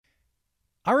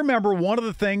I remember one of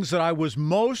the things that I was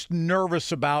most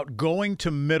nervous about going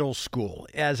to middle school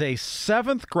as a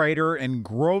seventh grader in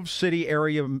Grove City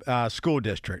area school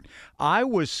district. I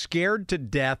was scared to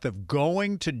death of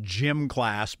going to gym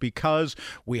class because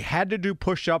we had to do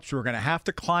push-ups. We were going to have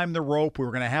to climb the rope. We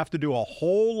were going to have to do a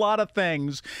whole lot of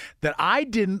things that I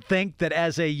didn't think that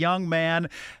as a young man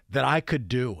that I could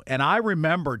do. And I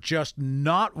remember just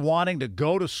not wanting to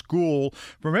go to school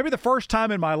for maybe the first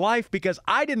time in my life because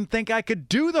I didn't think I could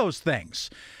do those things.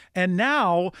 And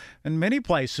now, in many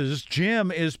places,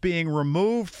 gym is being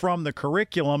removed from the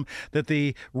curriculum, that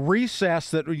the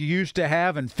recess that we used to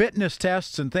have and fitness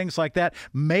tests and things like that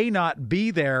may not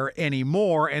be there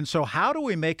anymore. And so how do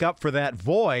we make up for that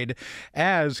void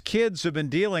as kids have been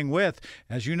dealing with,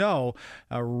 as you know,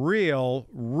 a real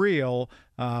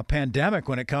pandemic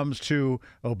when it comes to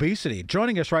obesity?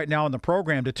 Joining us right now on the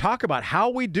program to talk about how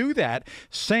we do that,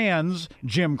 sans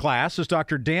gym class, is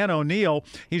Dr. Dan O'Neill.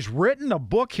 He's written a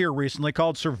book here recently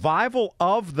called Survival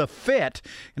of the Fit,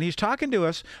 and he's talking to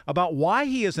us about why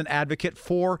he is an advocate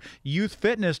for youth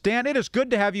fitness. Dan, it is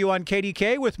good to have you on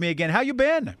KDK with me again. How you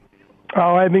been?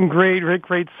 Oh, I've been great, Rick.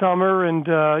 Great summer, and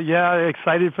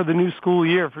excited for the new school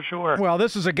year for sure. Well,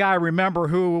 this is a guy, remember,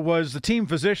 who was the team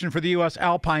physician for the U.S.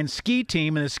 Alpine ski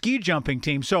team and the ski jumping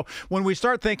team. So when we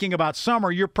start thinking about summer,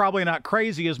 you're probably not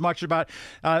crazy as much about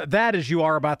that as you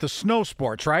are about the snow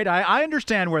sports, right? I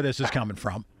understand where this is coming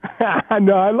from.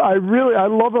 No, I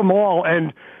love them all,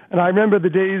 and I remember the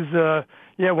days.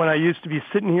 When I used to be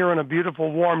sitting here on a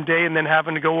beautiful warm day and then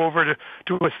having to go over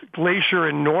to a glacier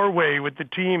in Norway with the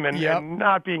team and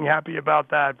not being happy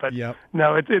about that. But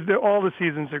no, all the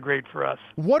seasons are great for us.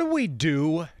 What do we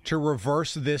do to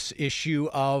reverse this issue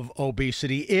of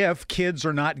obesity if kids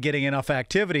are not getting enough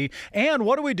activity? And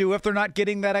what do we do if they're not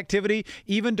getting that activity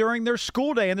even during their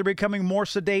school day and they're becoming more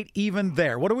sedate even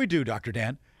there? What do we do, Dr.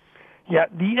 Dan? Yeah,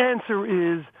 the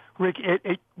answer is, Rick,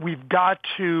 we've got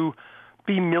to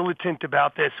be militant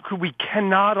about this. We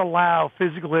cannot allow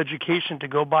physical education to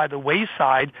go by the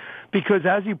wayside because,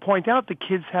 as you point out, the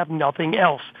kids have nothing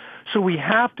else. So we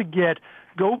have to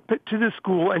go to the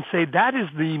school and say that is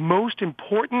the most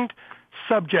important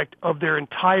subject of their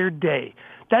entire day.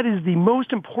 That is the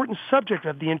most important subject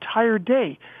of the entire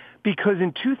day. Because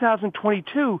in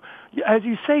 2022, as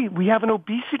you say, we have an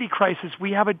obesity crisis.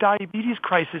 We have a diabetes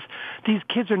crisis. These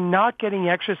kids are not getting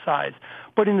exercise.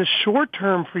 But in the short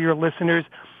term for your listeners,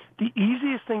 the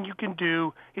easiest thing you can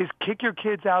do is kick your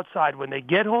kids outside. When they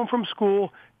get home from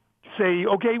school, say,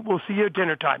 okay, we'll see you at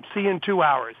dinner time. See you in 2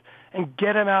 hours. And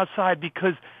get them outside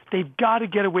because they've got to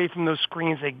get away from those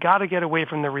screens. They've got to get away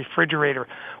from the refrigerator.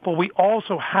 But we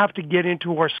also have to get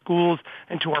into our schools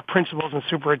and to our principals and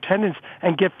superintendents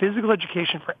and get physical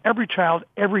education for every child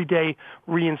every day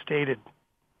reinstated.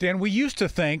 Dan, we used to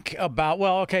think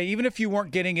about, even if you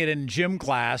weren't getting it in gym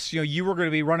class, you were going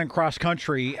to be running cross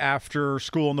country after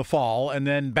school in the fall, and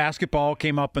then basketball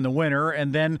came up in the winter,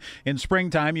 and then in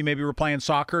springtime you maybe were playing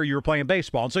soccer, you were playing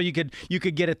baseball, and so you could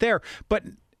get it there. But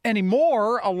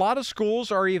anymore, a lot of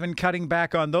schools are even cutting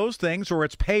back on those things, or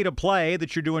it's pay to play,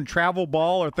 that you're doing travel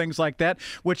ball or things like that,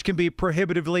 which can be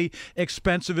prohibitively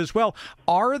expensive as well.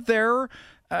 Are there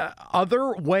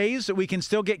other ways that we can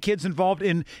still get kids involved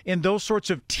in those sorts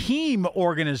of team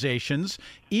organizations,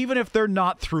 even if they're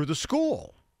not through the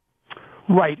school?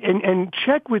 Right, and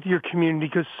check with your community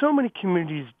because so many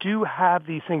communities do have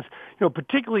these things,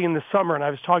 particularly in the summer, and I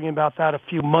was talking about that a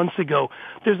few months ago.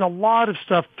 There's a lot of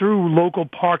stuff through local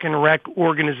park and rec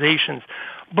organizations,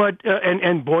 but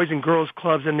and boys and girls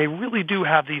clubs, and they really do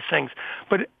have these things.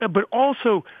 But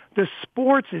also the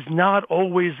sports is not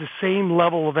always the same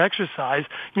level of exercise.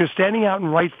 Standing out in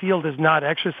right field is not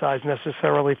exercise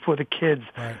necessarily for the kids.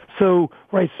 Right. So,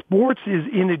 sports is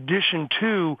in addition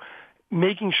to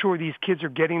making sure these kids are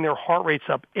getting their heart rates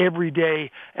up every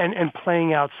day and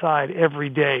playing outside every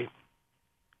day.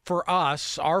 For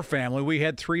us, our family, we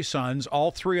had three sons.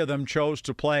 All three of them chose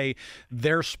to play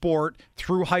their sport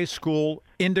through high school,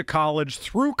 into college,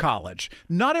 through college.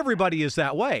 Not everybody is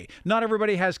that way. Not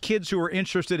everybody has kids who are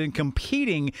interested in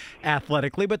competing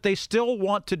athletically, but they still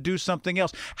want to do something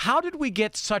else. How did we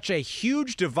get such a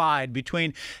huge divide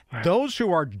between those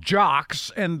who are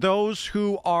jocks and those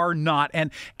who are not?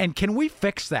 And can we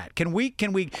fix that? Can we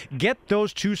get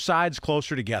those two sides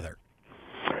closer together?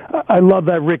 I love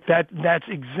that, Rick. That's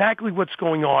exactly what's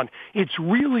going on. It's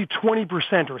really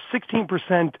 20% or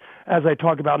 16%, as I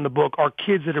talk about in the book, are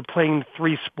kids that are playing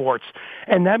three sports.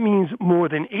 And that means more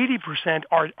than 80%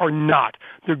 are not.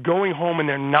 They're going home and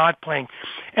they're not playing.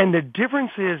 And the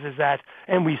difference is that,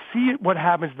 and we see what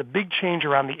happens, the big change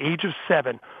around the age of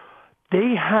 7,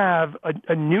 they have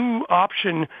a new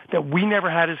option that we never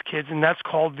had as kids, and that's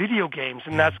called video games,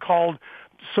 and that's called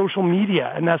social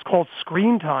media, and that's called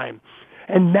screen time.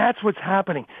 And that's what's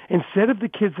happening. Instead of the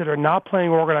kids that are not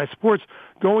playing organized sports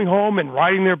going home and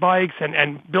riding their bikes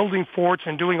and building forts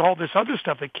and doing all this other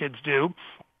stuff that kids do,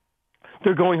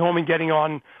 they're going home and getting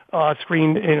on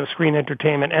screen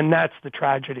entertainment, and that's the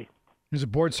tragedy. He's a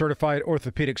board-certified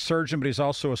orthopedic surgeon, but he's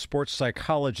also a sports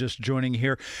psychologist joining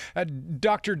here.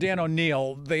 Dr. Dan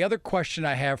O'Neill, the other question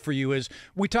I have for you is,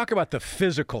 we talk about the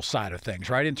physical side of things,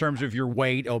 right, in terms of your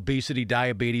weight, obesity,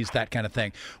 diabetes, that kind of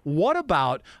thing. What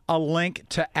about a link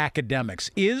to academics?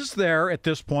 Is there, at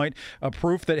this point, a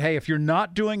proof that, hey, if you're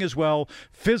not doing as well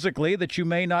physically, that you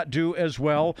may not do as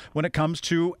well when it comes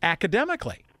to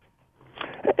academically?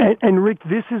 And Rick,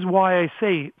 this is why I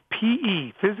say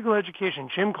PE, physical education,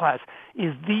 gym class,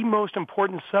 is the most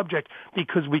important subject,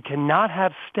 because we cannot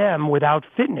have STEM without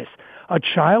fitness. A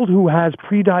child who has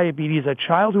prediabetes, a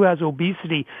child who has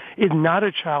obesity, is not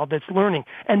a child that's learning.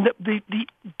 And the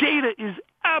data is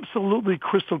absolutely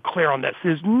crystal clear on this.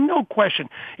 There's no question.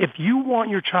 If you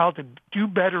want your child to do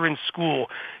better in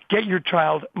school, get your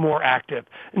child more active.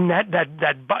 And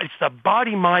it's the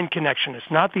body-mind connection. It's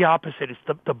not the opposite. It's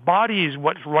the body is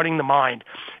what's running the mind.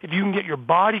 If you can get your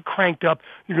body cranked up,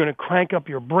 you're going to crank up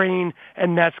your brain,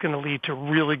 and that's going to lead to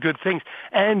really good things.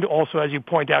 And also, as you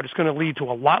point out, it's going to lead to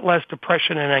a lot less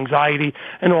depression and anxiety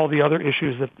and all the other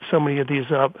issues that so many of these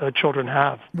children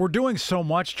have. We're doing so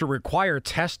much to require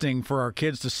testing for our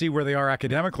kids to see where they are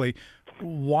academically.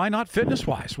 Why not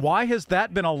fitness-wise? Why has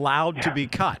that been allowed to be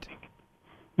cut?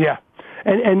 Yeah,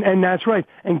 and that's right.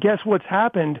 And guess what's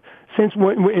happened since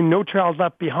in No Child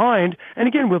Left Behind, and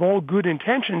again, with all good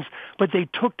intentions, but they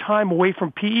took time away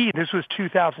from PE. This was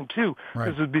 2002. Right.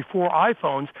 This was before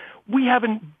iPhones. We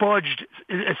haven't budged,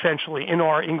 essentially, in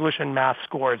our English and math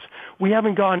scores. We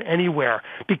haven't gone anywhere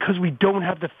because we don't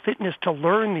have the fitness to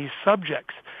learn these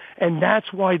subjects. And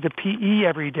that's why the PE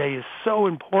every day is so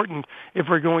important if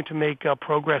we're going to make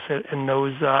progress in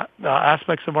those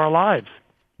aspects of our lives.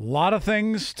 A lot of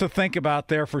things to think about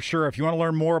there for sure. If you want to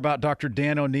learn more about Dr.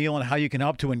 Dan O'Neill and how you can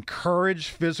help to encourage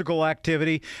physical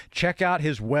activity, check out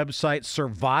his website,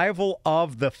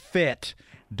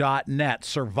 survivalofthefit.net,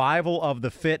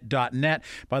 survivalofthefit.net.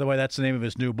 By the way, that's the name of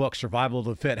his new book, Survival of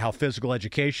the Fit, How Physical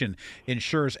Education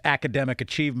Ensures Academic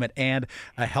Achievement and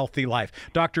a Healthy Life.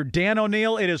 Dr. Dan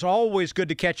O'Neill, it is always good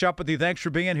to catch up with you. Thanks for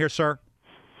being here, sir.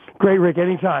 Great, Rick.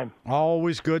 Anytime.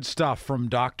 Always good stuff from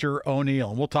Dr. O'Neill.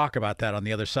 And we'll talk about that on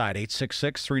the other side.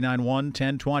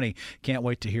 866-391-1020. Can't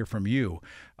wait to hear from you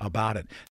about it.